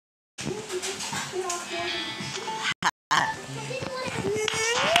How'd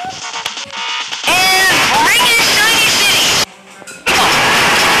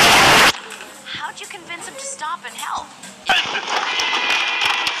you convince him to stop and help?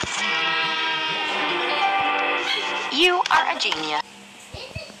 You are a genius.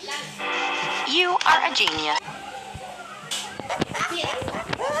 You are a genius.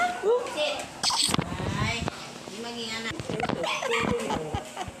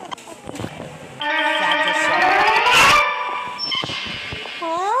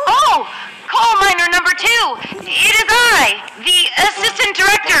 Oh, coal miner number 2. It is I, the assistant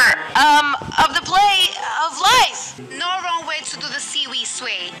director, of the play of life. No wrong way to do the seaweed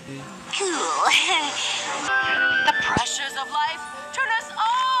sway. Cool. The pressures of life turn us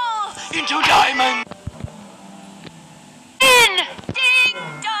all into diamond. in. Ding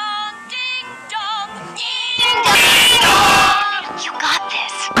dong, ding dong, ding dong. You got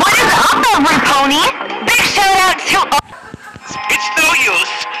this. What is up, Over Pony? Big shout out to. It's no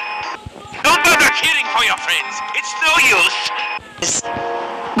use. Don't bother cheering for your friends. It's no use.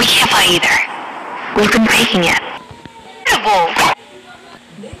 We can't fly either. We've been faking it. Incredible.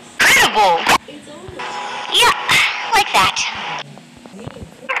 Incredible. Yeah, like that.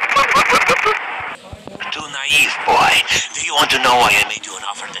 Too naive, boy. Do you want to know why I made you an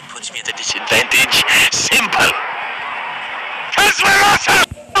offer that puts me at a disadvantage? Simple. Because we're awesome!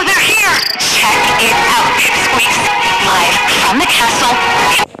 Oh, they're here! Check it out, Pipsqueaks. Live from the castle.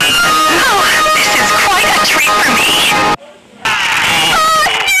 Oh, this is quite a treat for me.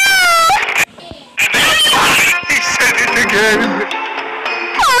 He said it again.